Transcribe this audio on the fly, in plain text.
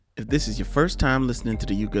If this is your first time listening to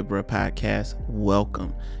the You Good Bruh podcast,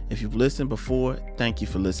 welcome. If you've listened before, thank you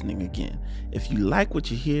for listening again. If you like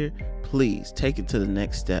what you hear, please take it to the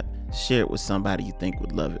next step. Share it with somebody you think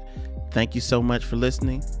would love it. Thank you so much for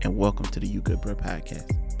listening, and welcome to the You Good Bruh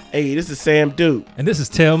podcast. Hey, this is Sam Duke. And this is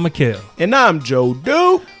Tel McKell. And I'm Joe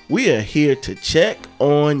Duke. We are here to check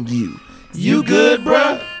on you. You good,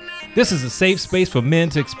 bruh? This is a safe space for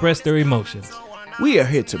men to express their emotions. We are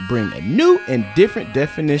here to bring a new and different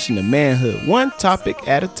definition of manhood, one topic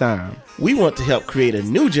at a time. We want to help create a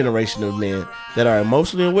new generation of men that are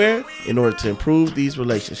emotionally aware in order to improve these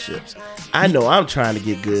relationships. I know I'm trying to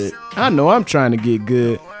get good. I know I'm trying to get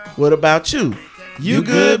good. What about you? You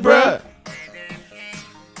good, bruh?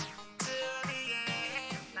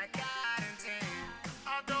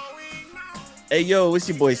 Hey, yo, it's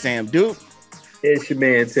your boy Sam Duke. It's your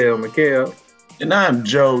man, Tel McKell. And I'm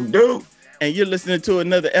Joe Duke. And you're listening to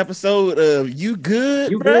another episode of You Good,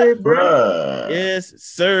 You Bruh? good, bro? Bruh. Yes,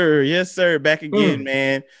 sir. Yes, sir. Back again,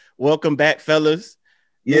 man. Welcome back, fellas.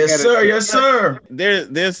 Yes, sir. Yes, sir.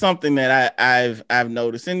 There's something that I've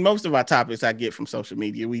noticed, and most of our topics I get from social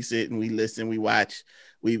media. We sit and we listen, we watch,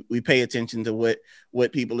 we pay attention to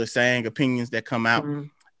what people are saying, opinions that come out. Mm-hmm.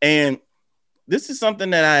 And this is something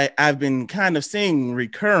that I've been kind of seeing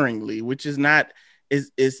recurringly, which is not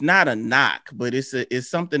it's not a knock, but it's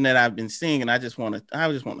something that I've been seeing, and I just want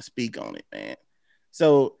to speak on it, man.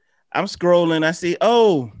 So I'm scrolling, I see,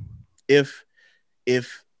 if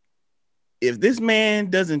this man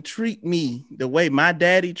doesn't treat me the way my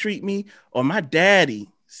daddy treat me, or my daddy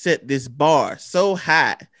set this bar so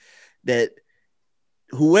high that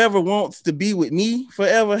whoever wants to be with me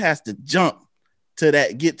forever has to jump to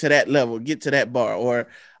that, get to that level, get to that bar,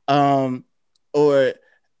 or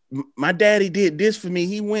my daddy did this for me.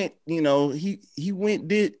 He went, did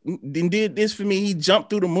this for me. He jumped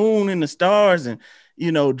through the moon and the stars and,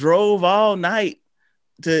 drove all night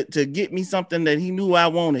to get me something that he knew I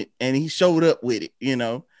wanted, and he showed up with it,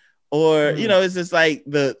 it's just like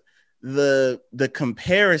the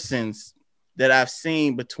comparisons that I've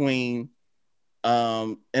seen between,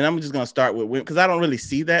 and I'm just going to start with women, because I don't really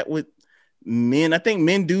see that with men. I think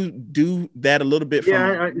men do that a little bit. We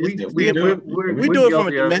do it from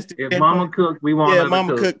a domestic. If mama cook, we want her to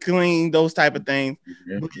mama cook, clean, those type of things.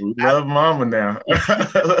 We love mama now.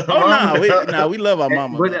 We love our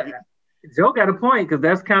mama. But Joe got a point, because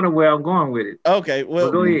that's kind of where I'm going with it. Okay,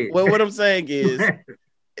 well, go ahead. Well, what I'm saying is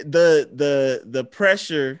the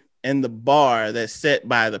pressure and the bar that's set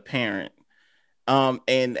by the parent.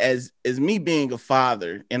 And as me being a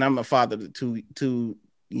father, and I'm a father to two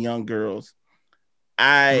young girls,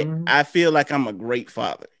 I feel like I'm a great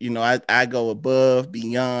father. I go above,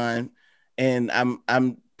 beyond, and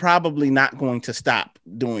I'm probably not going to stop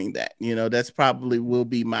doing that. That's probably will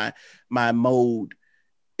be my mode.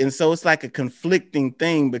 And so it's like a conflicting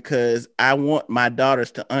thing, because I want my daughters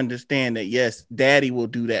to understand that, yes, daddy will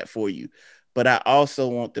do that for you. But I also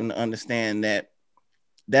want them to understand that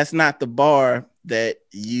that's not the bar that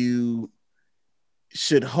you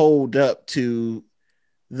should hold up to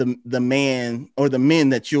the man or the men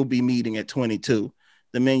that you'll be meeting at 22,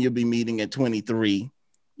 the men you'll be meeting at 23,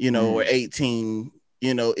 or 18.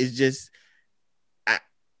 It's just,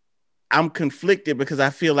 I'm conflicted, because I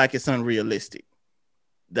feel like it's unrealistic.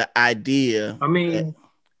 The idea.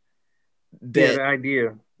 The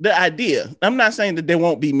idea. I'm not saying that there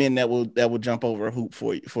won't be men that will jump over a hoop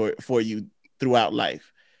for you throughout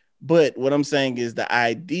life, but what I'm saying is the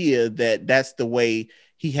idea that that's the way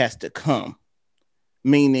he has to come.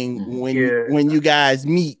 Meaning when you guys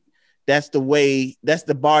meet, that's the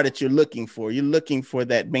bar that you're looking for. You're looking for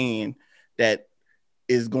that man that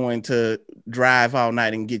is going to drive all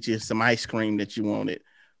night and get you some ice cream that you wanted,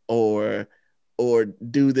 or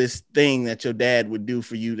do this thing that your dad would do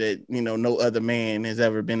for you that, no other man has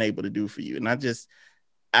ever been able to do for you. And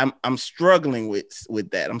I'm struggling with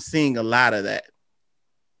that. I'm seeing a lot of that.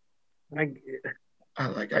 I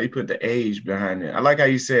like how you put the age behind it. I like how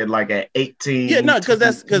you said like at 18. Yeah, no, because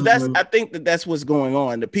that's I think that's what's going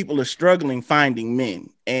on. The people are struggling finding men.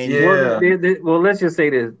 And well, let's just say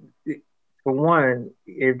this. For one,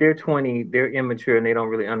 if they're 20, they're immature and they don't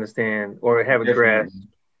really understand or haven't grasped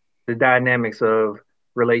the dynamics of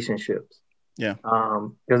relationships. Yeah.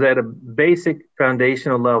 Because at a basic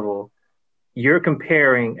foundational level, you're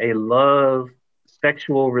comparing a love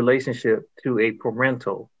sexual relationship to a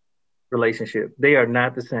parental relationship. They are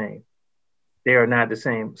not the same. They are not the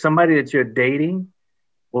same. Somebody that you're dating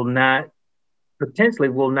potentially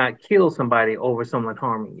will not kill somebody over someone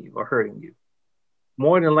harming you or hurting you.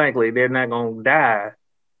 More than likely, they're not going to die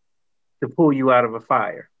to pull you out of a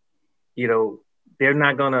fire. They're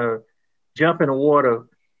not going to jump in the water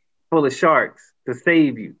full of sharks to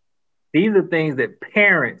save you. These are things that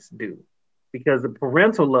parents do because the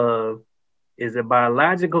parental love is a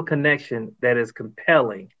biological connection that is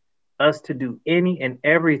compelling us to do any and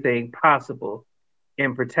everything possible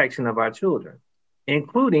in protection of our children,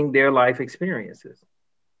 including their life experiences.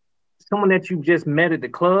 Someone that you just met at the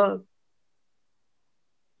club,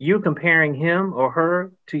 you're comparing him or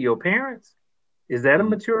her to your parents? Is that a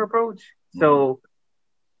mature approach? So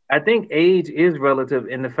I think age is relative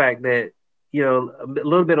in the fact that, you know, a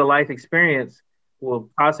little bit of life experience will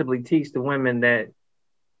possibly teach the women that,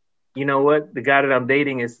 you know what, the guy that I'm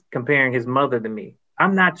dating is comparing his mother to me.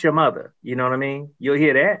 I'm not your mother. You know what I mean? You'll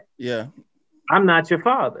hear that. Yeah. I'm not your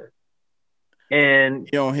father. And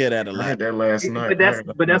you don't hear that a lot. I had that last night.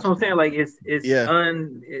 But that's what I'm saying. Like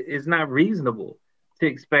it's not reasonable to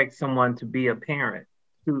expect someone to be a parent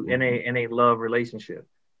to in a love relationship.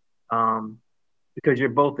 Because you're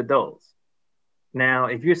both adults. Now,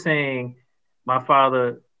 if you're saying my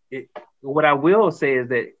father, what I will say is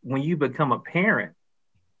that when you become a parent,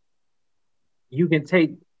 you can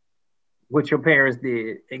take what your parents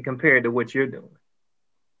did and compare it to what you're doing.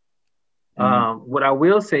 What I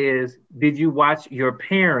will say is, did you watch your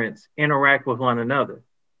parents interact with one another?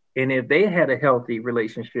 And if they had a healthy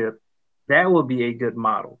relationship, that will be a good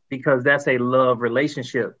model because that's a love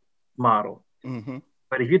relationship model. Mm-hmm.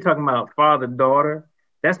 But if you're talking about father-daughter,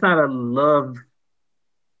 that's not a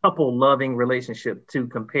couple loving relationship to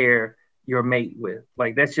compare your mate with.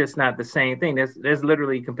 Like, that's just not the same thing. That's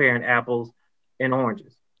literally comparing apples and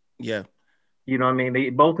oranges. Yeah. You know what I mean? They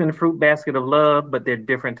both in the fruit basket of love, but they're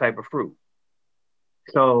different type of fruit.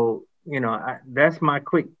 So, you know, that's my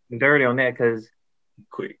quick dirty on that because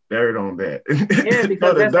quick dirt on that. Yeah,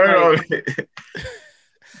 because that's dirt like, on it.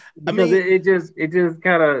 Because it just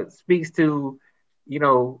kind of speaks to, you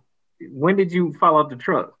know, when did you fall off the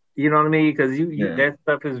truck? You know what I mean? Because that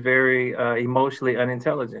stuff is very emotionally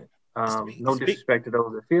unintelligent. No disrespect to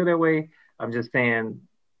those that feel that way. I'm just saying.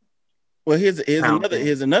 Well,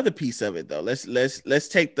 here's another piece of it though. Let's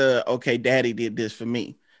take the okay, daddy did this for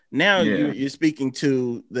me. Now you're speaking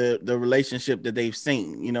to the relationship that they've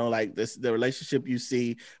seen, you know, like the relationship you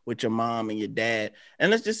see with your mom and your dad.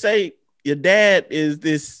 And let's just say your dad is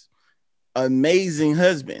this amazing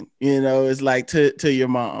husband, you know, it's like to your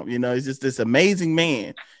mom, you know, he's just this amazing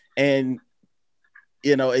man. And,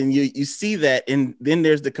 you know, and you see that, and then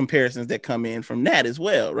there's the comparisons that come in from that as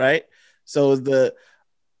well, right? So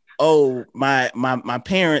my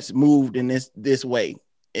parents moved in this way.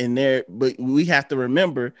 But we have to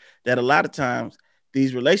remember that a lot of times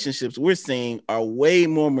these relationships we're seeing are way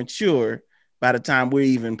more mature by the time we're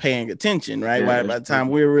even paying attention, right? By the time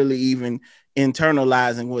we're really even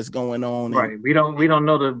internalizing what's going on. Right. We don't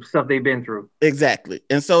know the stuff they've been through. Exactly.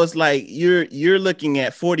 And so it's like you're looking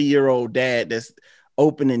at 40-year-old dad that's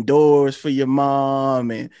opening doors for your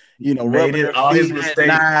mom and, you know, rubbing her all his feet mistakes. at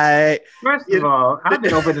night. First of all, I've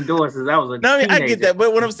been opening doors since I was a teenager. I get that,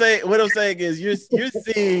 but what I'm saying is you're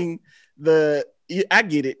seeing I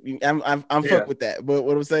get it. I'm fuck with that. But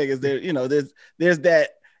what I'm saying is there's that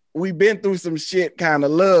we've been through some shit kind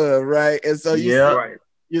of love, right? And so you're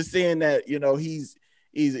seeing that, you know, he's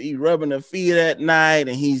rubbing her feet at night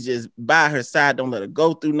and he's just by her side. Don't let her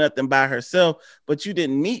go through nothing by herself. But you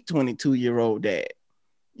didn't meet 22-year-old dad.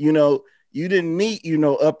 You know, you didn't meet, you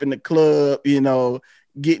know, up in the club, you know,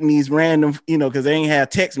 getting these random, you know, because they ain't have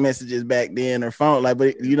text messages back then or phone, like,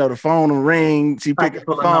 but you know, the phone will ring, she picked up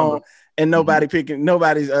the phone and nobody's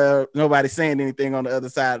saying anything on the other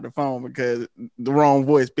side of the phone because the wrong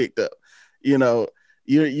voice picked up. You know,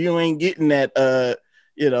 you ain't getting that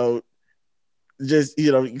you know, just,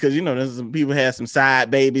 you know, because, you know, there's some people have some side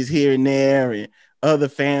babies here and there and other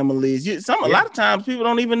families. A lot of times people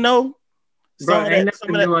don't even know.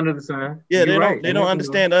 Under the sun. Yeah, they don't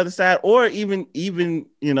understand the other side, or even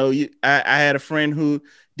you know, I had a friend who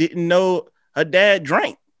didn't know her dad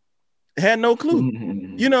drank, had no clue.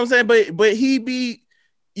 You know what I'm saying? But he be,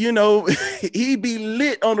 you know, he be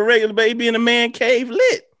lit on the regular basis, be in a man cave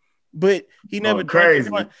lit. But he never drank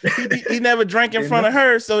he never drank in front of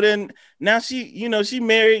her. So then now she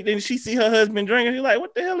married and she see her husband drinking. She's like,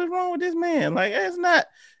 what the hell is wrong with this man? Like, that's not,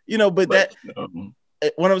 you know, but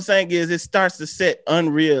what I'm saying is it starts to set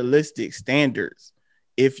unrealistic standards.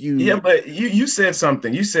 But you said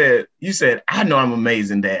something. You said, I know I'm an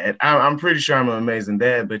amazing dad. I'm pretty sure I'm an amazing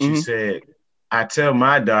dad, but you said, I tell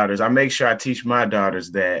my daughters, I make sure I teach my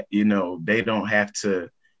daughters that, you know, they don't have to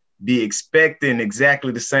be expecting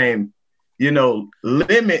exactly the same, you know,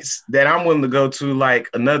 limits that I'm willing to go to, like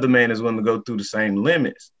another man is willing to go through the same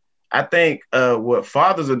limits. I think what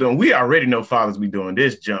fathers are doing, we already know fathers be doing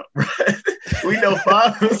this jump, right? we know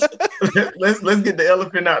fathers. let's get the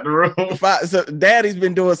elephant out the room. So daddy's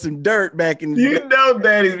been doing some dirt back in the You know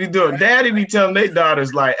daddies be doing. Daddy be telling their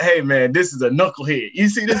daughters like, hey man, this is a knucklehead. You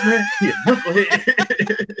see this man? He a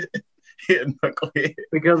knucklehead. He a knucklehead.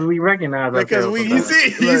 Because we recognize you see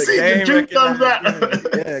the truth comes out.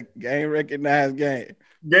 Yeah, game recognized game.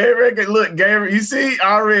 Game record, look, game. You see,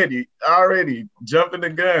 already jumping the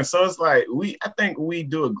gun. So it's like I think we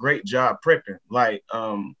do a great job prepping. Like,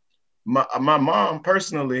 my mom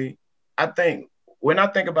personally, I think when I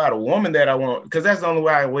think about a woman that I want, because that's the only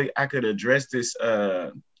way I could address this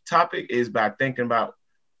topic is by thinking about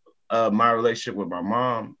my relationship with my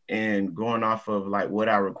mom and going off of like what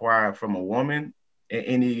I require from a woman and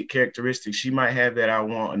any characteristics she might have that I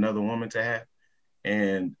want another woman to have,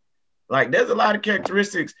 and like, there's a lot of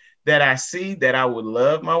characteristics that I see that I would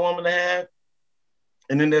love my woman to have.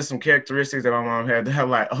 And then there's some characteristics that my mom had that I'm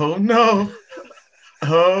like, oh no,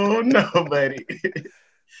 buddy.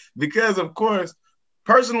 Because of course,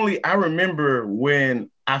 personally, I remember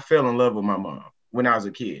when I fell in love with my mom when I was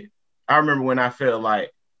a kid. I remember when I felt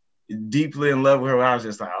like deeply in love with her. I was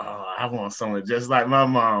just like, oh, I want someone just like my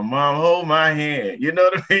mom. Mom, hold my hand. You know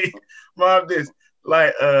what I mean? Mom, this,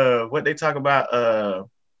 like, what they talk about,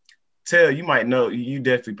 Tell, you might know, you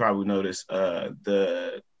definitely probably know this.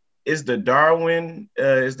 It's the Darwin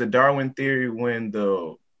theory when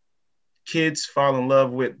the kids fall in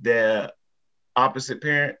love with their opposite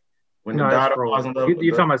parent. When the daughter falls in love with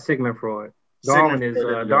you're talking about Sigmund Freud.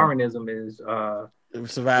 Darwinism is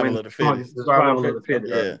survival of the fittest. Survival of the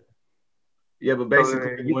fittest. Yeah. Yeah, but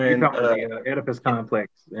basically you're talking about the Oedipus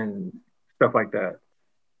complex and stuff like that.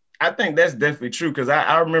 I think that's definitely true because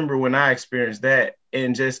I remember when I experienced that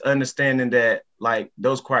and just understanding that like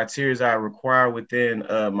those criteria I require within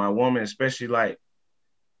my woman, especially like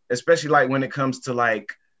when it comes to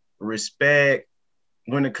like respect,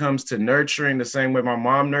 when it comes to nurturing the same way my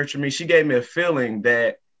mom nurtured me. She gave me a feeling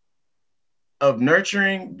that of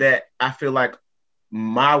nurturing that I feel like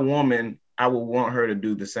my woman, I would want her to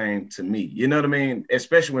do the same to me. You know what I mean?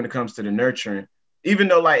 Especially when it comes to the nurturing, even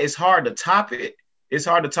though like it's hard to top it. It's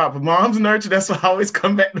hard to top a mom's nurture. That's why I always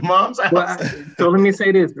come back to mom's house. Well, so let me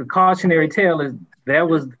say this. The cautionary tale is that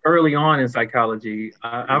was early on in psychology.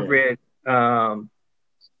 I've read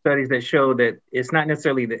studies that show that it's not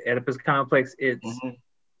necessarily the Oedipus complex. It's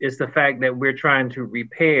the fact that we're trying to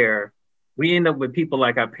repair. We end up with people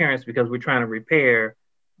like our parents because we're trying to repair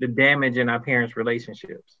the damage in our parents'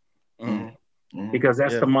 relationships. Because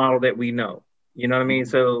that's the model that we know. You know what I mean?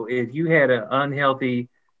 So if you had an unhealthy,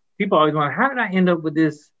 people always wonder, how did I end up with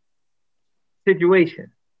this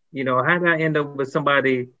situation? You know, how did I end up with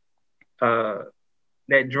somebody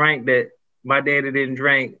that drank that my daddy didn't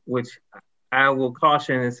drink, which I will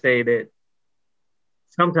caution and say that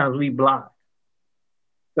sometimes we block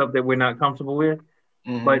stuff that we're not comfortable with.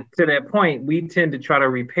 But to that point, we tend to try to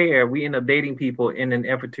repair. We end up dating people in an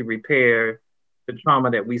effort to repair the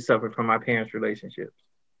trauma that we suffered from our parents' relationships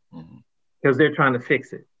because they're trying to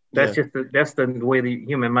fix it. That's that's the way the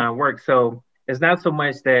human mind works. So it's not so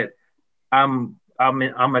much that I'm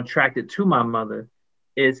attracted to my mother,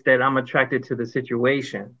 it's that I'm attracted to the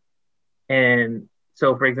situation. And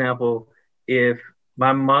so, for example, if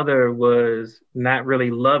my mother was not really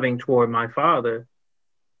loving toward my father,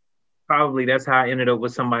 probably that's how I ended up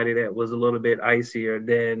with somebody that was a little bit icier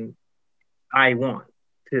than I want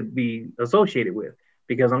to be associated with,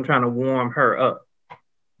 because I'm trying to warm her up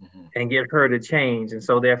and get her to change. And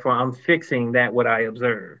so therefore I'm fixing that what I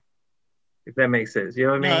observe, if that makes sense. You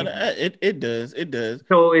know what I mean? It does.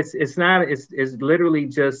 So it's literally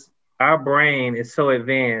just our brain is so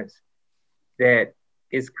advanced that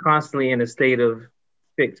it's constantly in a state of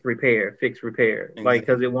fix, repair. Exactly. Like,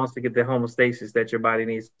 because it wants to get the homeostasis that your body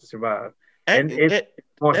needs to survive. And it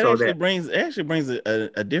actually brings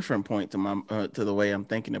a different point to my to the way I'm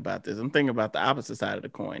thinking about this. I'm thinking about the opposite side of the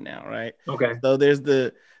coin now, right? Okay. So there's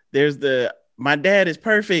the my dad is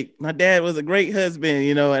perfect. My dad was a great husband,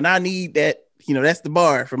 you know, and I need that, you know, that's the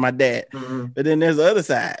bar for my dad. But then there's the other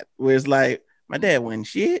side where it's like my dad wasn't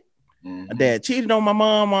shit. My dad cheated on my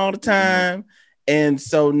mom all the time. And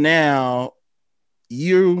so now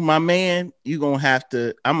you, my man, you gonna have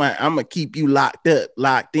to. I'm gonna keep you locked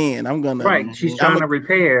in. I'm gonna. Right. She's trying to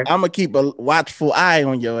repair. I'm gonna keep a watchful eye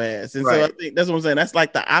on your ass. And so I think that's what I'm saying. That's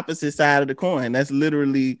like the opposite side of the coin. That's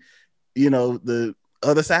literally, you know, the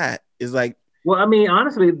other side is like. Well, I mean,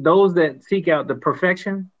 honestly, those that seek out the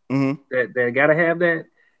perfection, that gotta have that.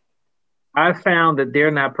 I found that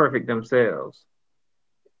they're not perfect themselves.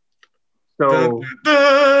 So, and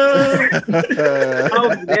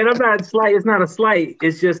I'm not slight. It's not a slight.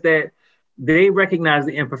 It's just that they recognize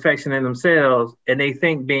the imperfection in themselves, and they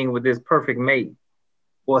think being with this perfect mate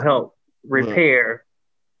will help repair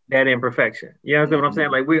that imperfection. You understand what I'm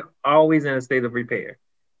saying? Like, we're always in a state of repair,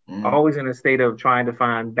 always in a state of trying to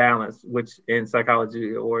find balance, which in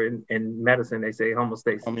psychology or in medicine, they say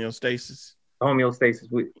homeostasis.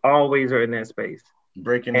 Homeostasis. We always are in that space.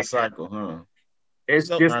 Breaking the cycle, huh? It's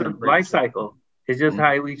just a life cycle. It's just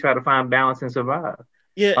how we try to find balance and survive.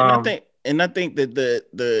 Yeah, and I think that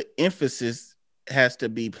the emphasis has to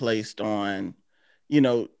be placed on, you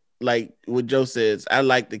know, like what Joe says, I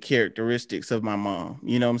like the characteristics of my mom.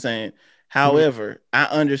 You know what I'm saying? However, I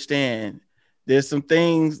understand there's some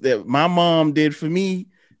things that my mom did for me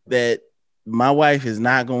that my wife is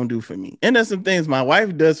not gonna do for me, and there's some things my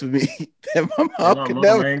wife does for me that my mom could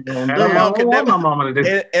never. And I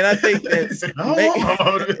think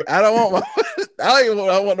that I don't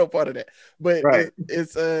want no part of that. But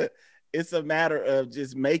it's a matter of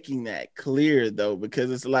just making that clear, though,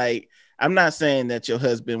 because it's like, I'm not saying that your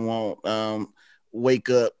husband won't wake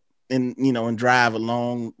up and drive a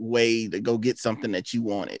long way to go get something that you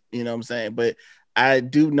wanted. You know what I'm saying? But I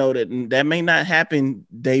do know that may not happen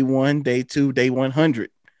day 1, day 2, day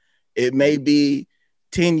 100. It may be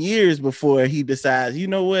 10 years before he decides, you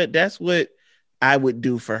know what, that's what I would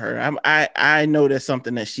do for her. I know that's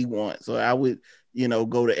something that she wants. So I would,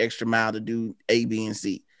 go the extra mile to do A, B, and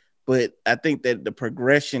C. But I think that the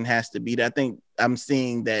progression has to be, I think I'm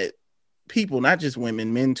seeing that people, not just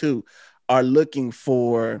women, men too, are looking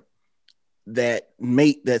for that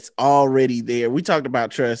mate that's already there. We talked about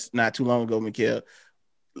trust not too long ago, Mikhail.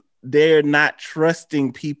 They're not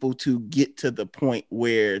trusting people to get to the point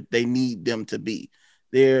where they need them to be.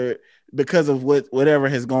 They're, because of whatever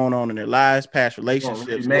has gone on in their lives, past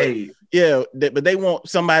relationships. But they want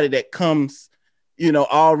somebody that comes,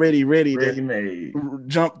 already ready to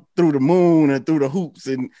jump through the moon and through the hoops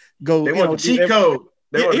and go. They want the cheat code.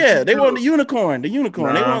 They want the unicorn. They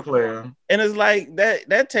want, and it's like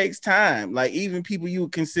that takes time. Like, even people you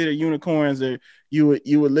would consider unicorns, or you would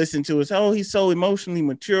listen to us, oh, he's so emotionally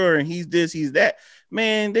mature and he's this, he's that.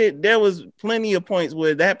 Man, there was plenty of points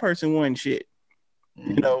where that person wasn't shit,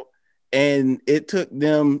 and it took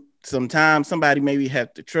them some time. Somebody maybe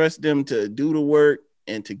have to trust them to do the work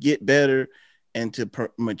and to get better and to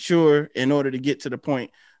mature in order to get to the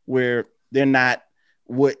point where they're not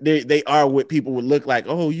what they are, what people would look like,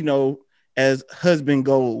 as husband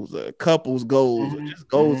goals, couples goals, or just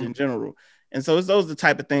goals in general. And so it's those the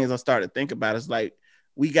type of things I started to think about. It's like,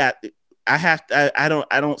 I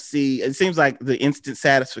don't see, it seems like the instant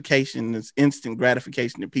satisfaction, this instant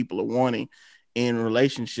gratification that people are wanting in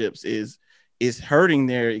relationships is hurting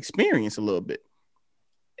their experience a little bit.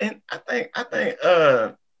 And I think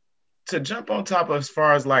to jump on top of, as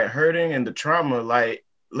far as like hurting and the trauma, like,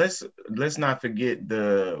 let's not forget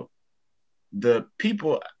the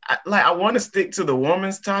people. I want to stick to the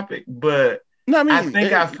woman's topic, but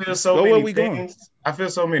I feel so many things. I feel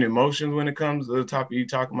so many emotions when it comes to the topic you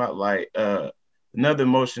talking about. Like, another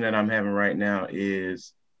emotion that I'm having right now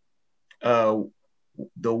is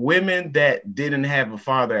the women that didn't have a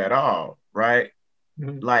father at all, right?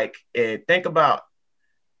 Like, think about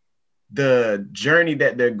the journey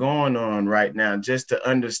that they're going on right now, just to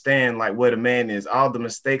understand like what a man is, all the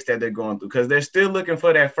mistakes that they're going through, because they're still looking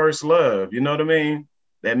for that first love. You know what I mean?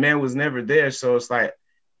 That man was never there. So it's like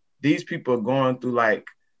these people are going through like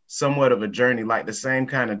somewhat of a journey, like the same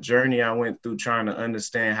kind of journey I went through trying to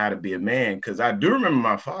understand how to be a man. Because I do remember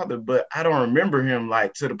my father, but I don't remember him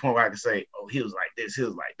like to the point where I can say, oh, he was like this, he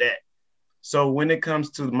was like that. So when it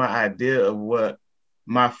comes to my idea of what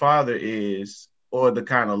my father is, or the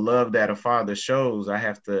kind of love that a father shows, I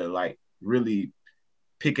have to like really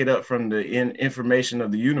pick it up from the information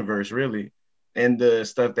of the universe, really, and the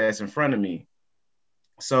stuff that's in front of me.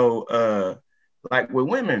 So like with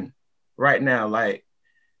women right now, like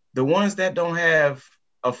the ones that don't have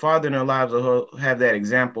a father in their lives, or have that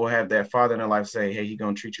example, have that father in their life say, hey, he's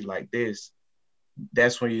gonna treat you like this,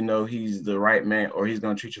 that's when you know he's the right man, or he's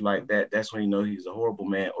gonna treat you like that, that's when you know he's a horrible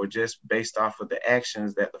man. Or just based off of the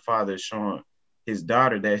actions that the father is showing his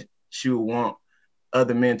daughter that she would want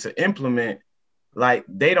other men to implement, like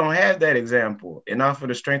they don't have that example. And off of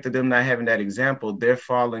the strength of them not having that example, they're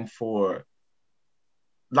falling for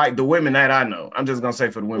like the women that I know. I'm just gonna say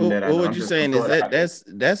for the women that I know. What you're saying is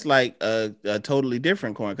that's like a totally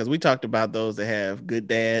different coin, because we talked about those that have good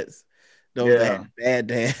dads, those that have bad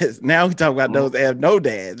dads. Now we talk about those that have no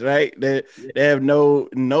dads, right? They have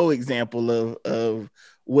no example of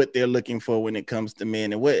what they're looking for when it comes to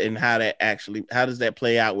men, and how does that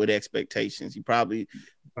play out with expectations. You probably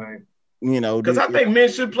Because I think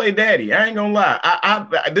men should play daddy. I ain't gonna lie.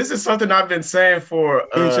 I this is something I've been saying for.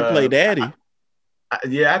 Men should play daddy.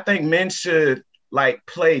 I think men should like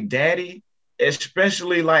play daddy,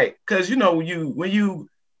 especially like because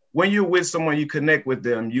when you're with someone, you connect with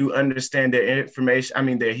them, you understand their information. I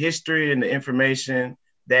mean, their history and the information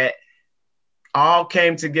that all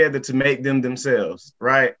came together to make them themselves,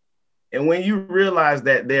 right? And when you realize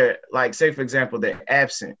that they're like, say, for example, they're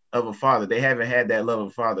absent of a father, they haven't had that love of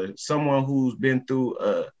a father, someone who's been through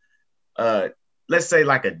let's say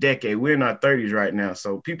like a decade. We're in our 30s right now.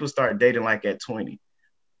 So people start dating like at 20.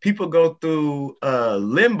 People go through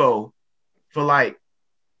limbo for like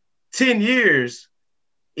 10 years,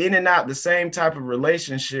 in and out the same type of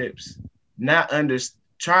relationships,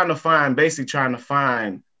 trying to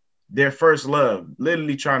find their first love,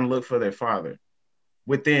 literally trying to look for their father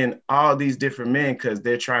within all these different men because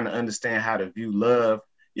they're trying to understand how to view love.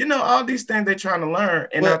 All these things they're trying to learn.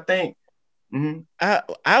 And I think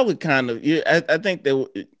I would kind of, I think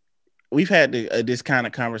that we've had this kind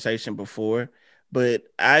of conversation before, but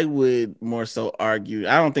I would more so argue,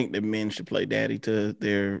 I don't think that men should play daddy to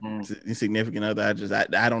their significant other.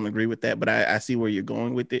 I don't agree with that, but I see where you're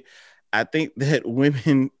going with it. I think that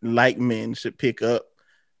women like men should pick up,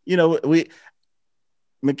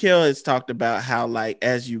 Mikhail has talked about how like,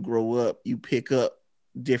 as you grow up, you pick up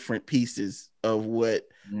different pieces of what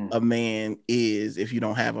a man is if you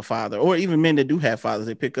don't have a father, or even men that do have fathers,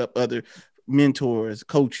 they pick up other mentors,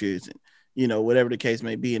 coaches, and whatever the case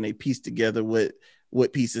may be, and they piece together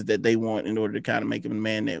what pieces that they want in order to kind of make them a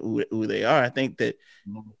man that who they are. I think that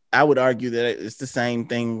I would argue that it's the same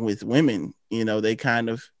thing with women. They kind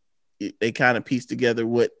of piece together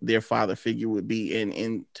what their father figure would be, and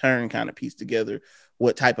in turn kind of piece together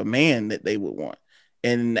what type of man that they would want.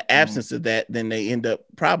 And in the absence of that, then they end up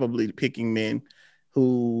probably picking men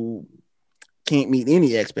who can't meet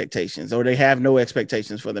any expectations, or they have no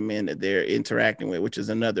expectations for the men that they're interacting with, which is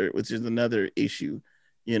another issue,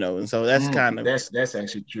 and so that's kind of that's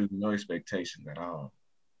actually true. No expectation at all.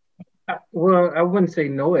 Well, I wouldn't say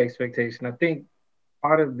no expectation. I think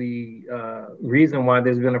part of the reason why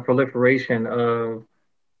there's been a proliferation of,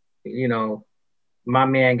 my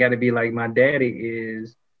man got to be like my daddy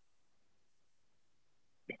is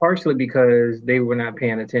partially because they were not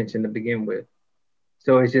paying attention to begin with.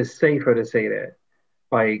 So it's just safer to say that.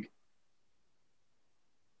 Like,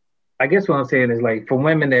 I guess what I'm saying is like for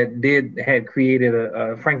women that had created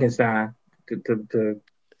a Frankenstein to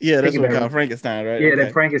that's what we call Frankenstein, right? Yeah,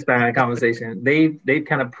 that Frankenstein conversation. They've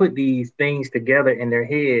kind of put these things together in their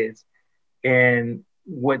heads and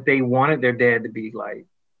what they wanted their dad to be like.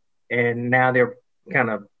 And now they're kind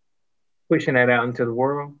of pushing that out into the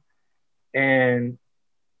world. And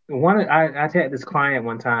I had this client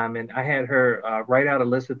one time, and I had her write out a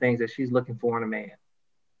list of things that she's looking for in a man.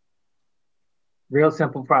 Real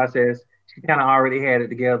simple process. She kind of already had it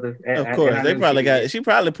together. Of course, she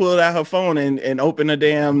probably pulled out her phone and opened a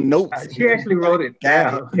damn notes. She actually wrote it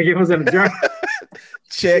down. It was in a journal.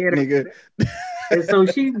 Check, nigga. And so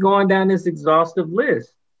she's going down this exhaustive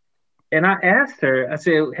list. And I asked her, I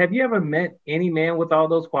said, have you ever met any man with all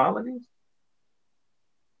those qualities?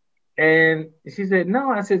 And she said,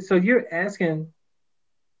 no. I said, so you're asking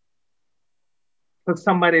for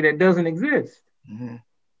somebody that doesn't exist. Mm-hmm.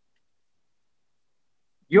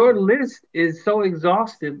 Your list is so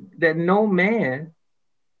exhaustive that no man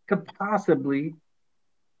could possibly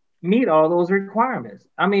meet all those requirements.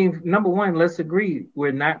 I mean, number one, let's agree,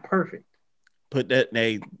 we're not perfect. Put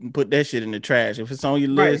that shit in the trash. If it's on your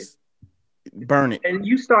list, burn it. And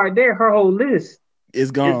you start there, her whole list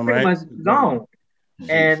is gone, pretty right? much gone.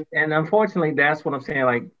 And unfortunately, that's what I'm saying.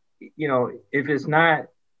 Like, if it's not,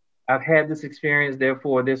 I've had this experience,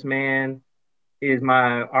 therefore this man is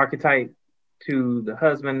my archetype to the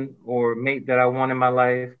husband or mate that I want in my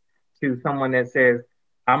life, to someone that says,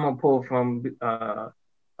 I'm going to pull from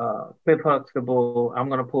Cliff Huxtable, I'm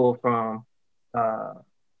going to pull from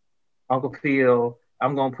Uncle Phil,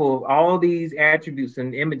 I'm going to pull all these attributes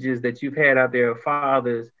and images that you've had out there of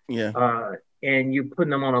fathers, and you're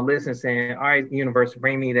putting them on a list and saying, all right, universe,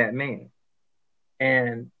 bring me that man.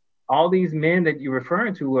 And all these men that you're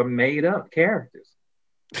referring to are made up characters.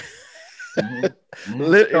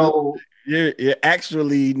 So you're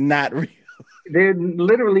actually not real. They're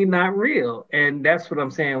literally not real. And that's what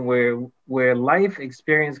I'm saying, where life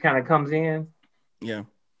experience kind of comes in. Yeah.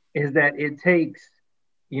 Is that it takes,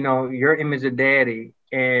 your image of daddy,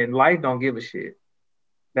 and life don't give a shit.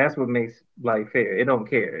 That's what makes life fair. It don't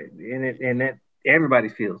care. And that everybody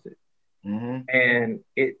feels it. Mm-hmm. And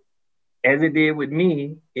it, as it did with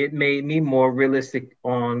me, it made me more realistic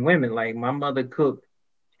on women. Like my mother cooked,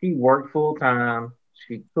 she worked full time,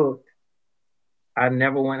 she cooked, I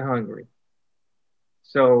never went hungry.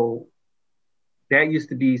 So that used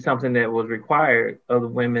to be something that was required of the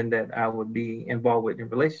women that I would be involved with in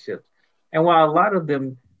relationships. And while a lot of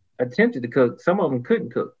them attempted to cook, some of them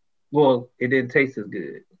couldn't cook. Well, it didn't taste as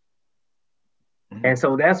good. And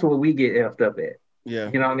so that's where we get effed up at. Yeah.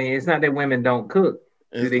 You know what I mean? It's not that women don't cook.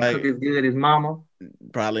 Do they cook as good as mama?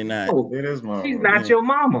 Probably not. No, It is mama. she's not your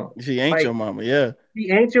mama. She ain't your mama, yeah.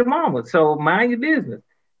 She ain't your mama. So mind your business.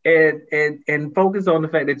 And focus on the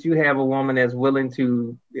fact that you have a woman that's willing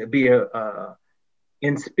to be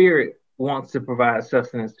in spirit wants to provide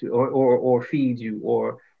sustenance to or feed you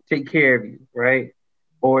or take care of you, right?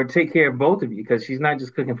 Or take care of both of you, because she's not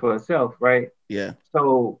just cooking for herself, right? Yeah.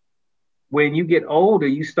 So when you get older,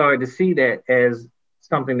 you start to see that as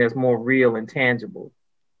something that's more real and tangible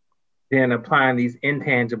than applying these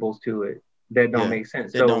intangibles to it that don't make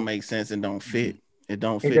sense. That don't make sense and don't fit. It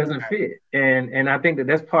don't fit. It doesn't fit. And I think that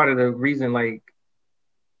that's part of the reason, like,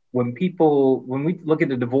 when we look at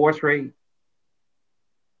the divorce rate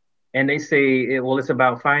and they say, well, it's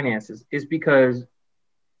about finances, it's because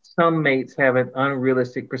some mates have an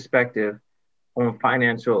unrealistic perspective on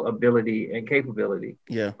financial ability and capability.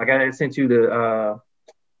 Yeah. Like I sent you the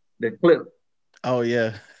clip. Oh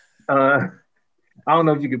yeah. I don't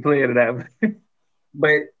know if you can play it or not,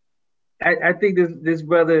 but I think this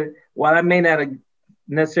brother, while I may not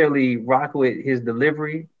necessarily rock with his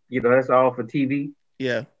delivery, that's all for TV.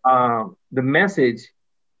 Yeah. The message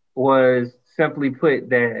was simply put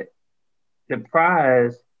that the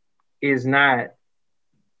prize is not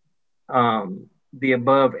the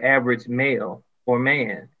above average male or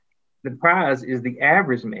man. The prize is the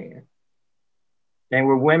average man. And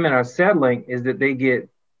where women are settling is that they get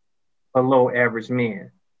below average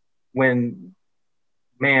men. When,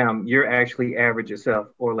 ma'am, you're actually average yourself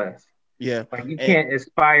or less. Yeah. Like you can't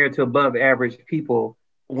aspire to above average people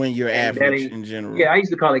when you're average in general. Yeah, I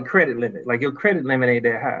used to call it credit limit. Like your credit limit ain't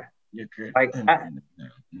that high. Like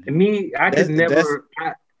I could never.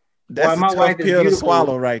 That's a tough pill to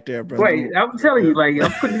swallow right there, bro. Right, I'm telling you, like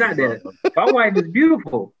I'm putting it out there. My wife is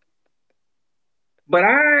beautiful, but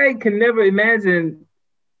I can never imagine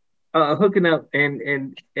hooking up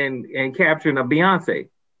and capturing a Beyonce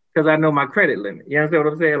because I know my credit limit. You understand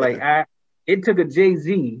what I'm saying? Like it took a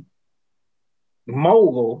Jay-Z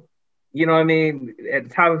mogul, you know what I mean, at the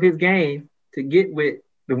top of his game to get with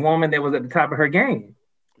the woman that was at the top of her game.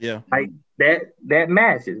 Yeah, like that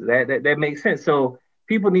matches. That makes sense. So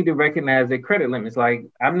people need to recognize their credit limits. Like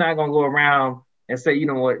I'm not gonna go around and say, you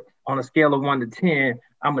know what, on a scale of 1 to 10,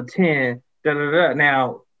 I'm a 10. Da, da, da.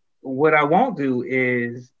 Now, what I won't do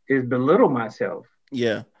is belittle myself.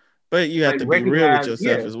 Yeah, but you have to be real with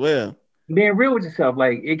yourself as well. Being real with yourself,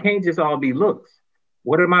 like it can't just all be looks.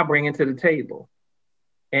 What am I bringing to the table?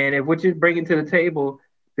 And if what you're bringing to the table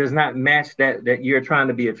does not match that you're trying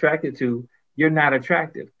to be attracted to, you're not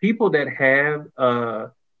attractive. People that have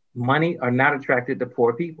money are not attracted to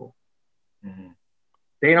poor people. Mm-hmm.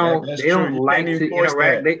 They don't like to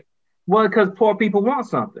interact. Because poor people want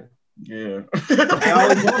something. Yeah. They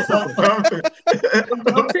always want something.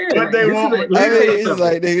 What they want. It's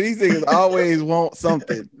like these things always want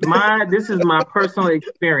something. This is my personal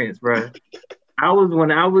experience, bro.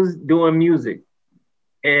 When I was doing music,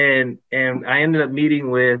 and I ended up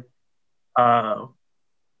meeting with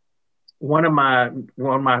one of my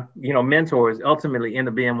mentors. Ultimately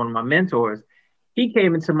ended up being one of my mentors. He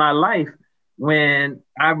came into my life when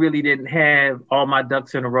I really didn't have all my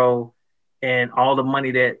ducks in a row and all the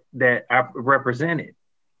money that I represented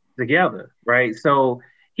together, right? So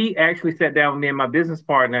he actually sat down with me and my business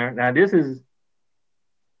partner. Now this is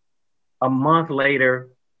a month later,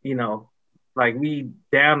 like we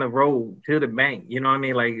down the road to the bank, you know what I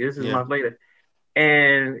mean? Like this is a month later.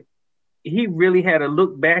 And he really had to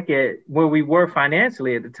look back at where we were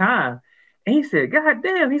financially at the time. And he said, God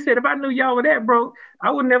damn, he said, if I knew y'all were that broke,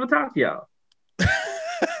 I would never talk to y'all.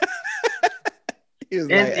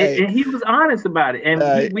 And he was honest about it.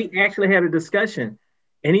 And we actually had a discussion.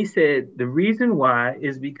 And he said, the reason why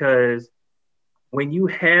is because when you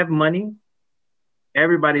have money,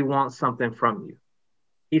 everybody wants something from you.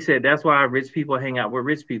 He said, that's why rich people hang out with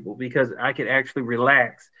rich people, because I could actually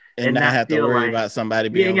relax and not have to worry about somebody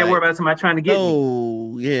being ain't got to worry about somebody trying to get me.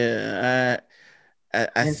 Oh, yeah.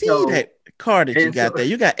 I see that car that you got there.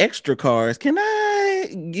 You got extra cars. Can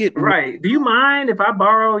I get right? Do you mind if I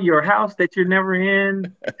borrow your house that you're never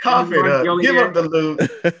in? Cough it up. Give up the loot.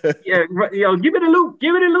 Yeah, give it a loot.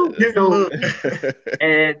 Give it a loot. Give it a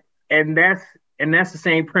loot. And that's the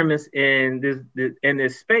same premise in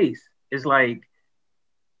this space. It's like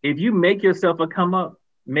if you make yourself a come up,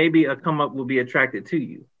 maybe a come up will be attracted to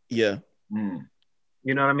you. Yeah.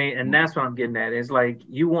 You know what I mean? And that's what I'm getting at. It's like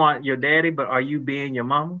you want your daddy, but are you being your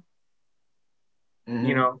mama? Mhm.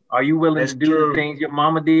 You know, are you willing That's to do true. the things your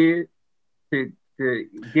mama did to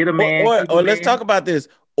get a man? Or, keep a or let's man? talk about this,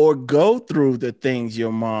 or go through the things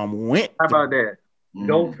your mom went How through. about that? Mhm.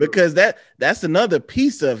 Go through. Because that's another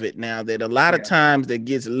piece of it now that a lot of Yeah. times that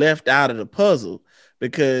gets left out of the puzzle,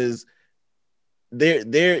 because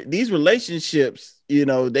these relationships, you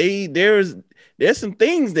know, there's some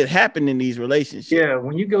things that happen in these relationships. Yeah,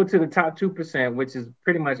 when you go to the top 2%, which is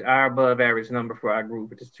pretty much our above average number for our group,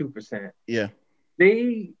 which is 2%, Yeah.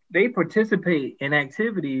 they participate in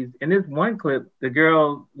activities. In this one clip, the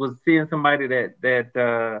girl was seeing somebody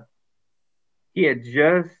that he had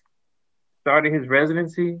just started his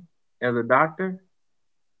residency as a doctor,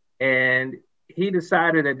 and he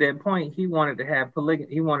decided at that point he wanted to have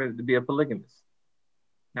polygamy. He wanted to be a polygamist.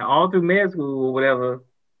 Now, all through med school or whatever,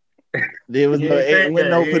 There was He no ain't think ain't,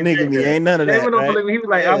 no that. He ain't polygamy, think that. ain't none of there that. was no Right? polygamy. He was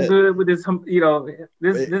like, "I'm Yeah. good with this. You know,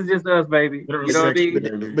 this is just us, baby." You know what I mean?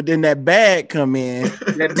 Heterosexual. But then that bag come in.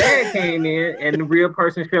 That bag came in, and the real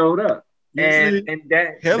person showed up, You see? and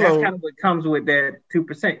that's Hello. kind of what comes with that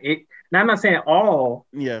 2%. Now I'm not saying all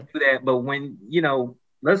Yeah. do that, but when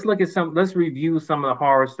let's review some of the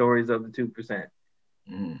horror stories of the 2%.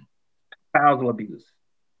 Mhm. Spousal abuse,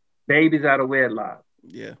 babies out of wedlock,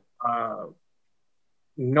 Yeah.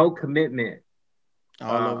 no commitment,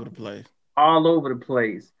 All over the place. all over the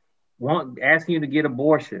place. Asking you to get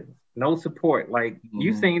abortions, no support. Like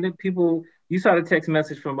you Mhm. seen it, people. You saw the text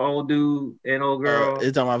message from old dude and old girl.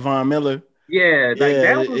 It's talking about Von Miller. Yeah, like Yeah,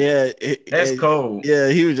 that was. yeah. That's cold. Yeah,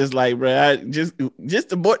 he was just like, bro, I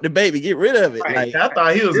just abort the baby, get rid of it. Right. Like, I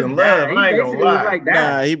thought he was Just in die. love. He I ain't gonna basically was lie. like that.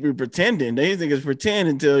 nah, he be pretending. These niggas pretend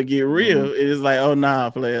until it get real. It's like, oh nah,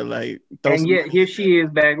 player, like, throw And some yet money here at she is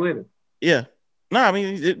back with him. that. Yeah. No, I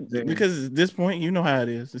mean, Yeah. because at this point, you know how it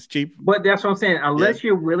is. It's cheap. But that's what I'm saying. Unless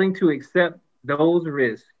you're willing to accept those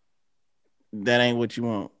risks, That ain't what you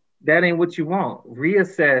want. that ain't what you want.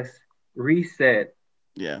 Reassess, reset,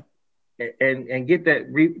 Yeah. and get that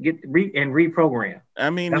and reprogram. I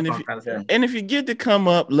mean, That's and what I'm trying to say. if you get to come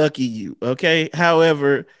up, lucky you. Okay.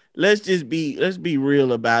 However, let's be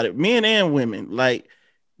real about it. Men and women, like,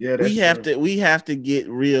 Yeah, that's we have to get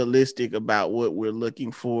realistic about what we're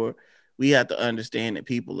looking for. We have to understand that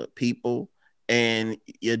people are people, and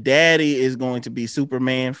your daddy is going to be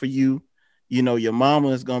Superman for you. You know, your mama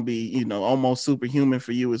is going to be, almost superhuman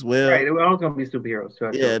for you as well. Right, we're all gonna be superheroes.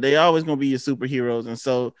 So Yeah, they always going to be your superheroes, and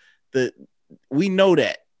so we know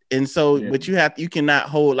that. And so, Yeah. but you cannot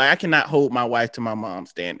hold, like, I cannot hold my wife to my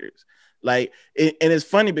mom's standards. Like, and it's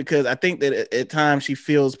funny because I think that at times she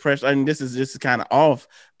feels pressure. I mean, this is just kind of off,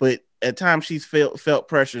 but at times she's felt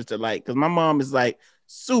pressure to, like, because my mom is like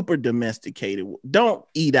super domesticated, don't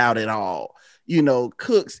eat out at all,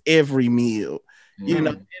 cooks every meal,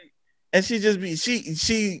 and she just be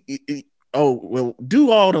oh, well,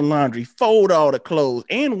 do all the laundry, fold all the clothes,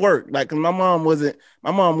 and work. Like, cause my mom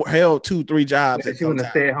held 2-3 jobs. she wasn't a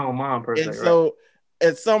stay-at-home mom per se. And so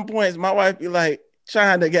at some points, my wife be like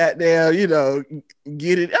trying to goddamn,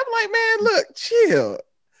 get it. I'm like, man, look, chill.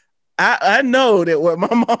 I know that what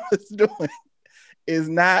my mom is doing is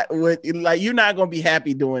not what, like, you're not gonna be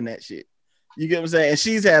happy doing that shit. You get what I'm saying? And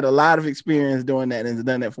she's had a lot of experience doing that and has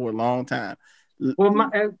done that for a long time. Well,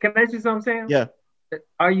 can I ask you something, Sam? Yeah.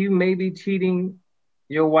 Are you maybe cheating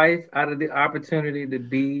your wife out of the opportunity to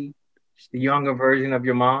be the younger version of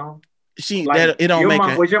your mom? Was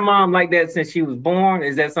your mom like that since she was born?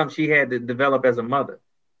 Is that something she had to develop as a mother?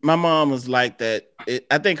 My mom was like that.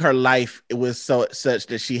 I think her life was such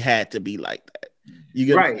that she had to be like that. You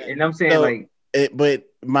get right? And I'm saying but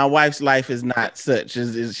my wife's life is not such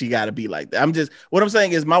as she got to be like that. What I'm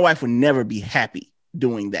saying is my wife would never be happy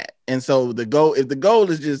doing that. And so if the goal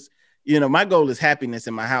is just, my goal is happiness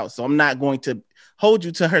in my house. So I'm not going to hold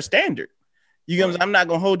you to her standard. You get what I'm saying? I'm not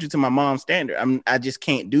going to hold you to my mom's standard. I just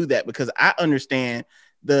can't do that because I understand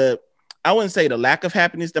I wouldn't say the lack of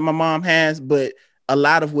happiness that my mom has, but a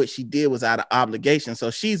lot of what she did was out of obligation.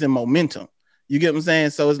 So she's in momentum. You get what I'm saying?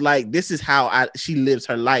 So it's like, this is how she lives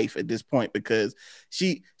her life at this point, because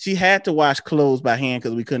she had to wash clothes by hand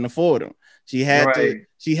because we couldn't afford them. She had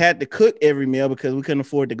to cook every meal because we couldn't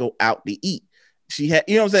afford to go out to eat. She had,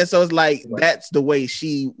 you know what I'm saying? So it's like, that's the way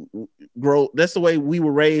she grew. That's the way we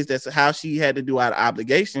were raised. That's how she had to do out of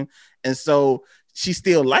obligation. And so she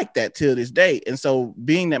still like that till this day. And so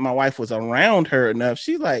being that my wife was around her enough,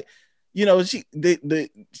 she's like,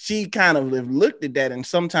 she kind of looked at that and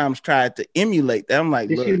sometimes tried to emulate that. I'm like,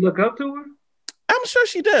 did she look up to her? I'm sure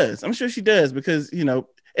she does because,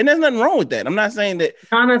 and there's nothing wrong with that. I'm not saying that.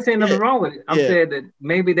 I'm not saying nothing wrong with it. I'm saying that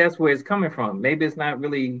maybe that's where it's coming from. Maybe it's not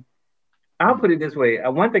really I'll put it this way.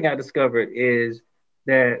 One thing I discovered is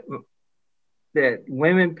that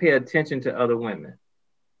women pay attention to other women.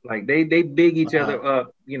 Like they big each other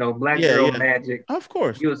up, black girl magic. Of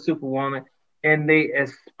course. You're a superwoman. And they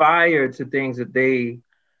aspire to things that they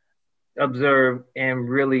observe and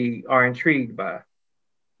really are intrigued by.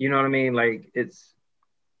 You know what I mean? Like it's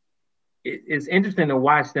interesting to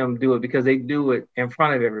watch them do it because they do it in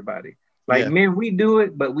front of everybody. Like men, we do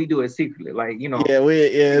it, but we do it secretly. Like,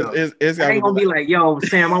 it's I ain't gonna be like, yo,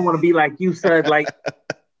 Sam, I want to be like you, son. Like,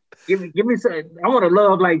 give me some. I want to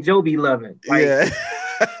love like Joe be loving. Like,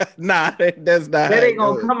 nah, that's not. That ain't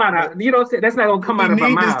gonna come out of, that's not gonna come out of my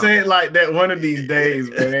mouth. We need to say it like that one of these days,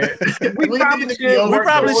 man. we probably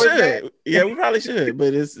should. Yeah, we probably should.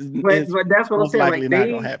 But but that's what I'm saying.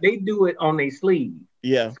 Like they do it on their sleeve.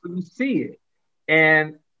 Yeah, so you see it,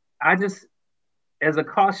 and I just, as a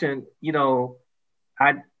caution,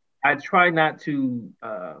 I try not to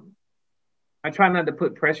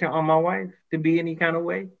put pressure on my wife to be any kind of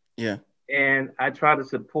way. Yeah, and I try to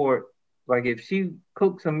support. Like if she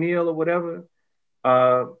cooks a meal or whatever,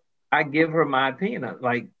 I give her my opinion.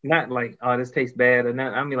 Like not like, oh, this tastes bad or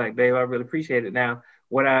not. I mean, like, babe, I really appreciate it. Now,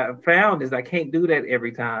 what I found is I can't do that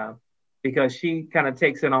every time because she kind of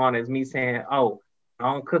takes it on as me saying, oh, I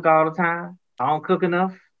don't cook all the time. I don't cook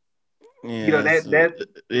enough. Yeah, that's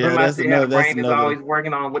another. Brain is always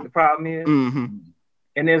working on what the problem is. Mm-hmm.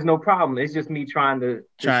 And there's no problem. It's just me trying to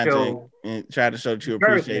try to show that you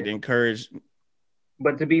appreciate, encourage.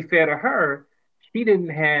 But to be fair to her, she didn't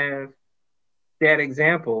have that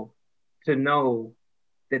example to know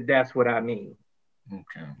that that's what I mean.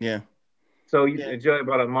 Okay. Yeah. So you enjoy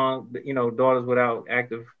about a mom, daughters without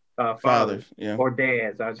active fathers or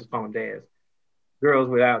dads. I was just calling dads. Girls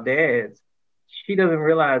without dads. She doesn't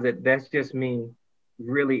realize that that's just me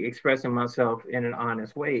really expressing myself in an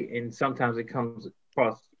honest way. And sometimes it comes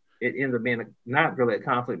across. It ends up being not really a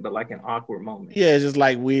conflict, but like an awkward moment. Yeah, it's just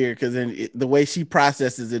like weird because then the way she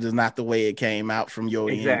processes it is not the way it came out from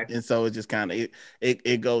your end, and so it just kind of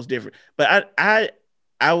it goes different. But I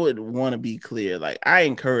would want to be clear. Like I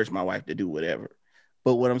encourage my wife to do whatever,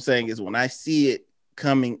 but what I'm saying is when I see it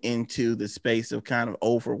coming into the space of kind of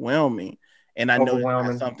overwhelming, and I know it's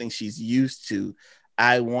not something she's used to,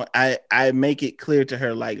 I make it clear to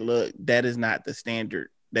her like, look, that is not the standard.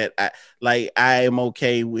 That I am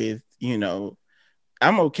okay with,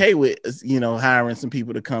 I'm okay with, hiring some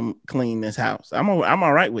people to come clean this house. I'm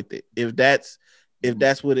all right with it if that's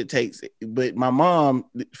what it takes. But to my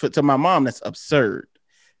mom, that's absurd.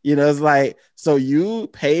 It's like, so you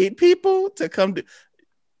paid people to come to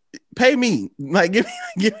pay me, like give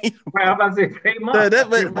me. Right, I'm about to say pay mom.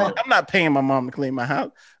 But I'm not paying my mom to clean my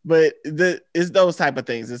house. But it's those type of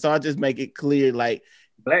things, and so I just make it clear, like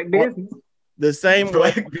black business. The same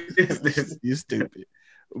way, you stupid.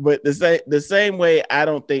 But the same way, I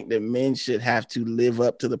don't think that men should have to live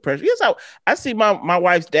up to the pressure. Yes, I see my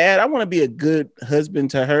wife's dad. I want to be a good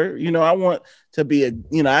husband to her. I want to be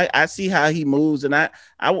I see how he moves, and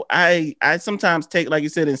I sometimes take, like you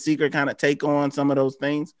said, in secret, kind of take on some of those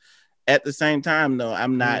things. At the same time, though,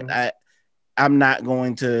 I'm not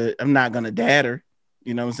going to dad her.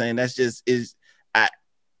 You know what I'm saying? That's just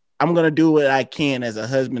I'm going to do what I can as a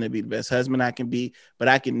husband to be the best husband I can be, but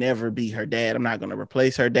I can never be her dad. I'm not going to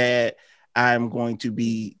replace her dad. I'm going to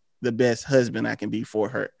be the best husband I can be for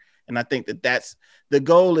her. And I think that's the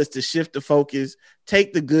goal, is to shift the focus,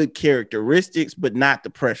 take the good characteristics, but not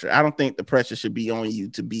the pressure. I don't think the pressure should be on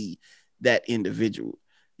you to be that individual.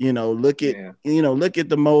 Look at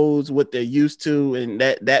the modes, what they're used to, and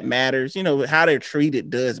that matters. How they're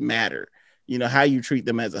treated does matter. How you treat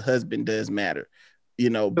them as a husband does matter.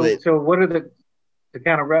 So what are to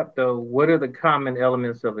kind of wrap though? What are the common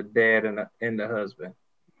elements of a dad and the husband?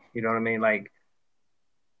 You know what I mean? Like,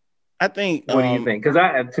 I think. What do you think? Because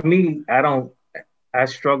I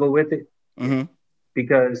struggle with it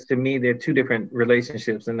because to me they're two different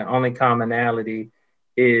relationships, and the only commonality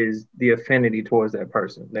is the affinity towards that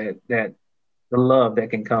person, that the love that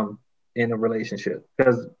can come in a relationship.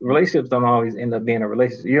 Because relationships don't always end up being a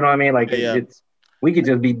relationship. You know what I mean? Like we could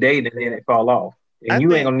just be dating and then it fall off.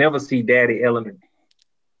 And ain't gonna never see daddy element.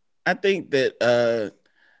 I think that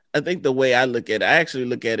the way I look at it, I actually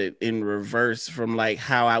look at it in reverse from like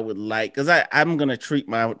how I would like, because I'm gonna treat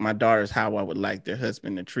my daughters how I would like their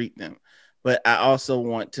husband to treat them. But I also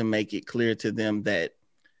want to make it clear to them that,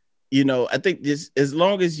 I think this, as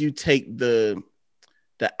long as you take the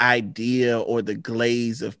idea or the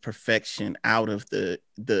glaze of perfection out of the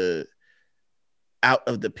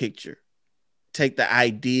picture, take the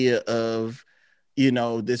idea of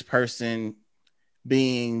this person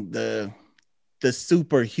being the the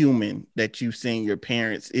superhuman that you've seen your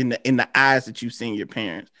parents in the eyes that you've seen your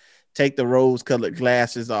parents. Take the rose-colored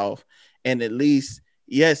glasses off, and at least,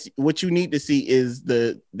 yes, what you need to see is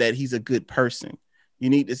that he's a good person. You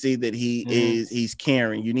need to see that he's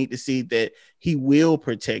caring. You need to see that he will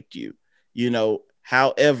protect you.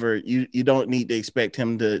 However, you don't need to expect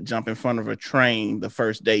him to jump in front of a train the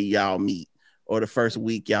first day y'all meet or the first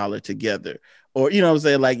week y'all are together. Or, what I'm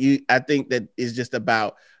saying? Like I think that it's just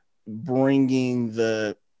about bringing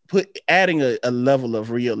adding a level of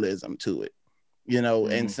realism to it,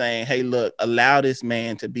 and saying, hey, look, allow this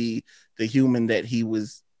man to be the human that he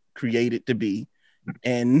was created to be,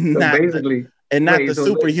 and not the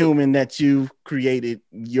superhuman that you created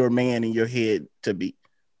your man in your head to be.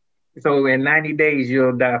 So in 90 days,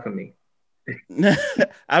 you'll die for me.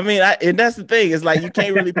 I mean, and that's the thing. It's like you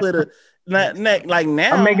can't really put like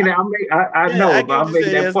now. I'm making it. I know, but I'm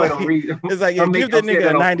making that point on reason. It's like give that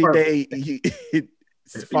nigga a 90-day.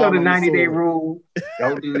 The 90-day rule.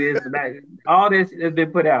 Don't do this and that. All this has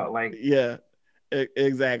been put out. Like, yeah,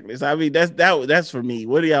 exactly. So I mean, that's for me.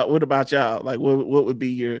 What about y'all? Like, what would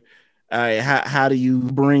be your? How do you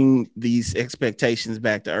bring these expectations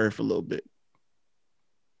back to earth a little bit?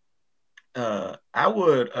 I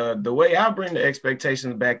would the way I bring the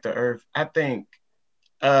expectations back to earth, I think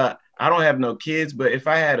I don't have no kids, but if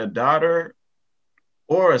I had a daughter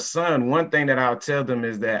or a son, one thing that I'll tell them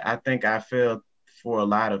is that I think I fell for a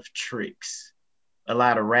lot of tricks, a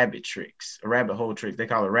lot of rabbit hole tricks. They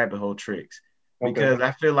call it rabbit hole tricks. Because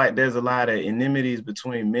I feel like there's a lot of enmities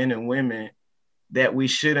between men and women that we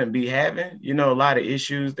shouldn't be having. A lot of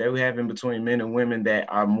issues that we have in between men and women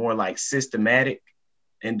that are more like systematic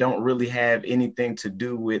and don't really have anything to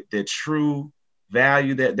do with the true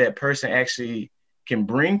value that person actually can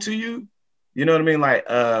bring to you. You know what I mean?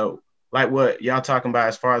 Like what y'all talking about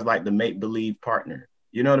as far as like the make-believe partner.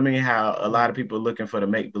 You know what I mean? How a lot of people are looking for the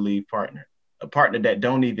make-believe partner, a partner that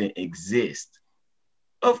don't even exist.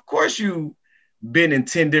 Of course, you've been in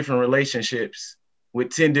 10 different relationships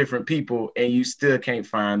with 10 different people and you still can't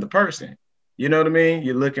find the person. You know what I mean?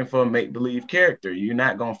 You're looking for a make-believe character. You're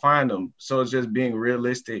not going to find them. So it's just being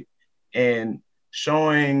realistic and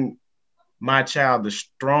showing my child the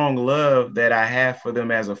strong love that I have for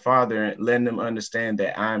them as a father and letting them understand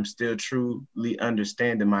that I'm still truly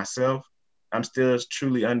understanding myself. I'm still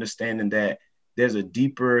truly understanding that there's a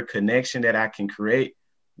deeper connection that I can create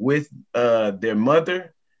with their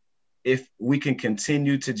mother if we can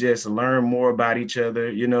continue to just learn more about each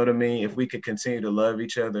other. You know what I mean? If we could continue to love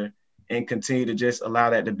each other and continue to just allow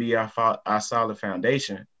that to be our solid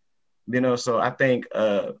foundation, so I think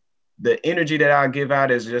the energy that I give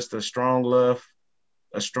out is just a strong love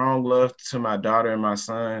to my daughter and my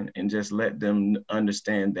son, and just let them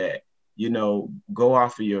understand that, go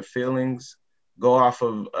off of your feelings, go off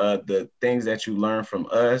of the things that you learn from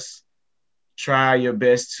us, try your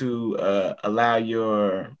best to allow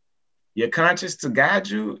your conscience to guide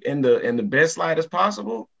you in the best light as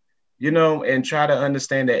possible. And try to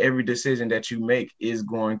understand that every decision that you make is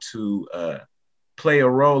going to play a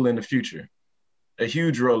role in the future, a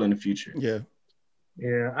huge role in the future. Yeah.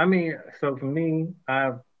 Yeah. I mean, so for me,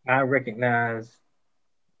 I recognize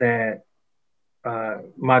that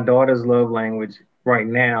my daughter's love language right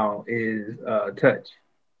now is touch,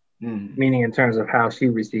 meaning in terms of how she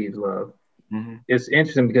receives love. Mm-hmm. It's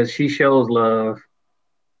interesting because she shows love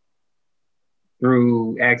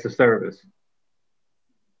through acts of service.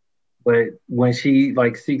 But when she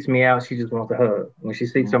seeks me out, she just wants a hug. When she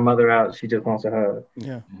seeks her mother out, she just wants a hug.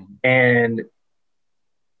 Yeah. And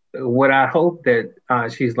what I hope that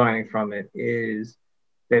she's learning from it is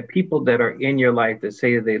that people that are in your life that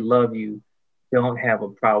say that they love you don't have a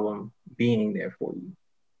problem being there for you.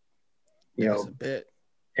 That's a bit.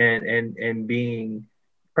 And being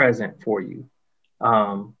present for you.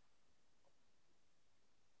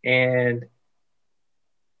 And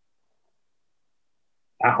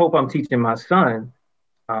I hope I'm teaching my son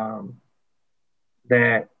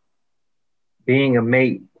that being a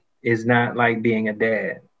mate is not like being a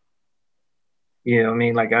dad. You know what I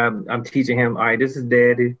mean? Like I'm teaching him, all right, this is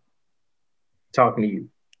daddy talking to you.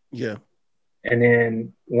 Yeah. And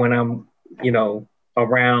then when I'm,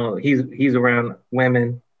 around, he's around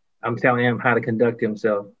women, I'm telling him how to conduct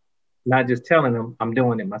himself. Not just telling him, I'm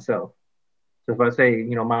doing it myself. So if I say,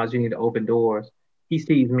 Miles, you need to open doors, he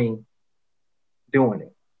sees me doing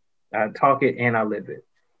it. I talk it and I live it.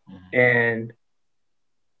 Mm-hmm. And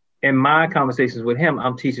in my conversations with him,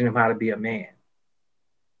 I'm teaching him how to be a man.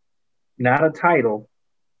 Not a title,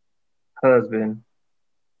 husband,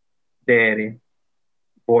 daddy,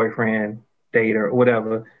 boyfriend, dater,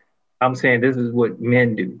 whatever. I'm saying this is what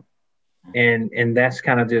men do. And that's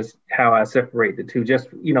kind of just how I separate the two, just,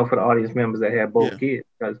 for the audience members that have both kids,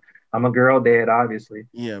 because I'm a girl dad, obviously.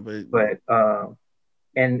 Yeah, but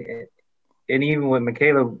and even with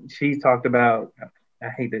Michaela, she talked about, I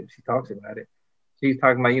hate that she talks about it. She's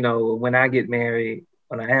talking about, when I get married,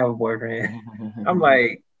 when I have a boyfriend, I'm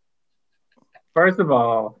like, first of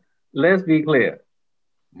all, let's be clear.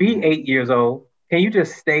 Be 8 years old. Can you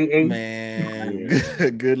just stay 8? Man,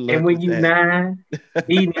 good luck. And when you 9,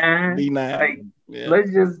 be 9. Be 9. Like,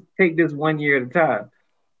 let's just take this 1 year at a time.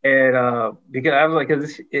 And because I was like,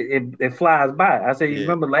 because it flies by. I said, you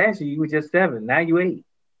remember last year you were just 7. Now you 8.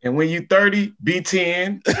 And when you 30, be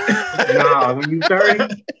 10. No, when you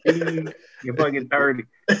 30, you're fucking 30.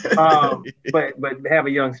 But have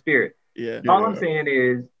a young spirit. Yeah. All I'm saying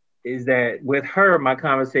is that with her, my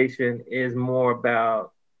conversation is more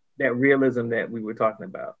about that realism that we were talking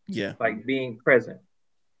about. Yeah. Like being present.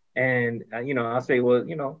 And, I'll say, well,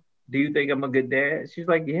 do you think I'm a good dad? She's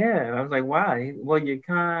like, yeah. And I was like, why? Well, you're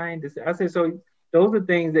kind. I said, so those are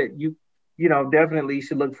things that you definitely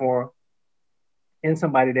should look for in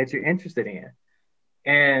somebody that you're interested in.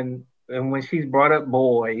 And when she's brought up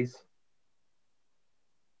boys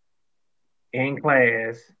in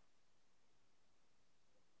class,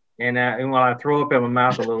 and when I throw up in my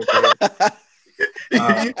mouth a little bit.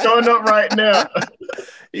 You're throwing up right now.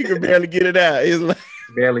 You can barely get it out. It's like...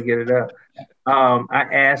 Barely get it out. I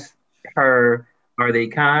asked her, are they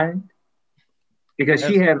kind? Because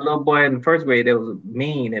she had a little boy in the first grade that was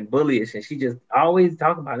mean and bullyish, and she just always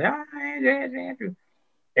talked about it. Andrew.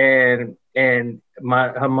 And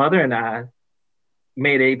her mother and I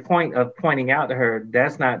made a point of pointing out to her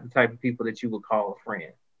that's not the type of people that you would call a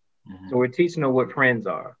friend. Mm-hmm. So we're teaching her what friends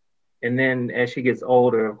are. And then as she gets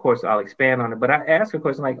older, of course, I'll expand on it. But I asked her a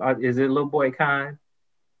question like, is it a little boy kind?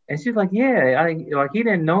 And she's like, yeah, he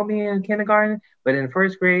didn't know me in kindergarten, but in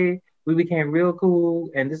first grade, we became real cool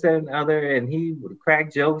and this, that, and the other. And he would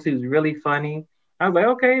crack jokes. He was really funny. I was like,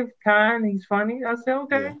 okay, kind, he's funny. I said,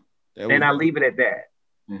 okay. Yeah, and I leave it at that.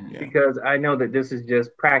 Mm-hmm. Because I know that this is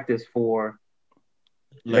just practice for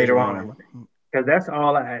later on. Because that's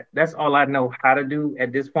all I know how to do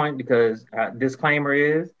at this point. Because disclaimer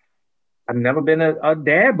is, I've never been a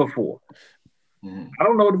dad before. Mm-hmm. I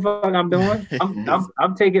don't know what the fuck I'm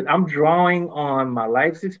doing. I'm drawing on my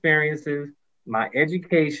life's experiences, my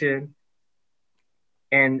education,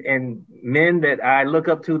 and men that I look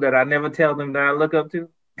up to that I never tell them that I look up to.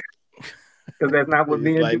 Because that's not what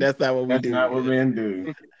men do. That's not what we do. Not what men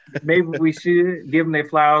do. Maybe we should give them their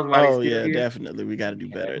flowers while they're still here. Definitely. We got to do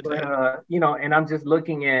better. But and I'm just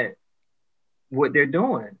looking at what they're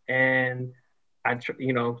doing, and I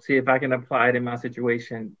see if I can apply it in my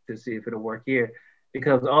situation to see if it'll work here.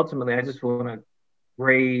 Because ultimately, I just want to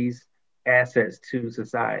raise assets to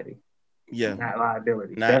society. Yeah, not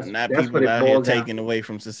liability. Not people out here taking away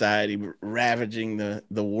from society, ravaging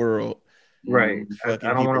the world. Right. I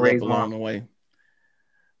don't want to raise along the way.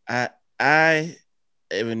 I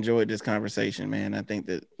have enjoyed this conversation, man. I think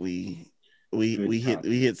that we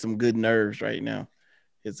hit some good nerves right now.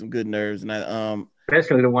 Hit some good nerves, and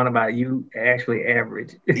especially the one about you actually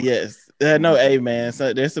average. Yes. No, hey man.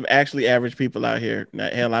 So there's some actually average people out here. Now,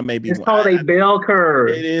 hell, I may be. It's called a bell curve.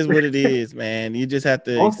 It is what it is, man. You just have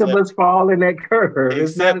to. Most of us fall in that curve.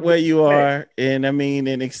 Accept where you are, and I mean,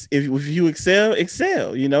 and if you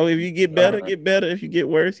excel. You know, if you get better, get better. If you get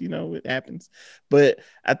worse, it happens. But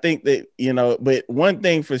I think that But one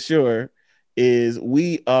thing for sure is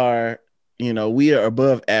we are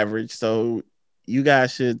above average. So you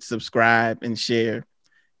guys should subscribe and share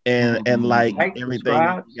and like everything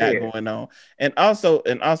we got going on. And also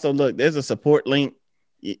look, there's a support link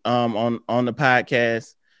on the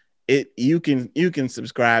podcast. You can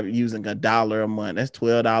subscribe using $1 a month. That's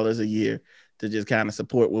 $12 a year to just kind of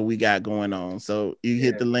support what we got going on. So you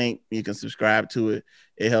hit the link, you can subscribe to it.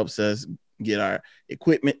 It helps us get our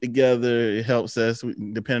equipment together. It helps us,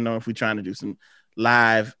 depending on if we're trying to do some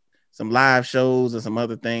live shows and some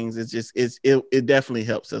other things. It definitely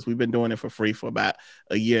helps us. We've been doing it for free for about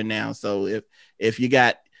a year now. So if you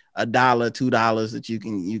got $1, $2 that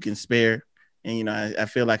you can spare, and I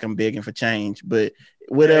feel like I'm begging for change, but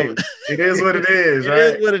whatever. Hey, it is what it is, right?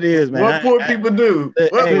 It is what it is, man. What poor people do?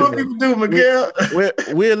 What poor people do, Miguel?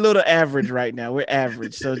 We're a little average right now. We're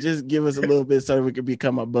average. So just give us a little bit so we can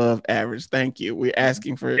become above average. Thank you. We're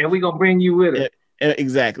asking for, and we're gonna bring you with it.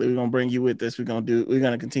 Exactly. We're gonna bring you with us. We're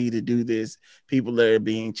gonna continue to do this. People are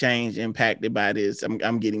being changed, impacted by this.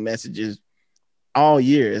 I'm getting messages all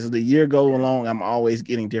year. As the year goes along, I'm always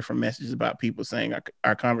getting different messages about people saying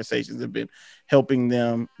our conversations have been helping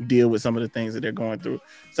them deal with some of the things that they're going through.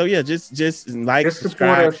 So yeah, just like, just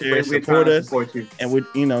subscribe, share, support us, and we,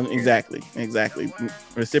 exactly,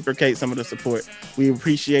 reciprocate some of the support. We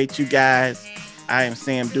appreciate you guys. I am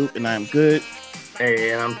Sam Duke, and I'm good.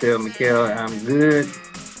 Hey, and I'm Phil McHale. I'm good.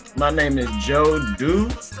 My name is Joe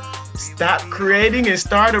Duke. Stop creating and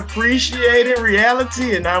start appreciating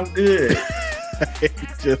reality, and I'm good.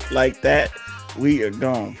 Just like that, we are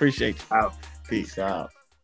gone. Appreciate you. Peace out.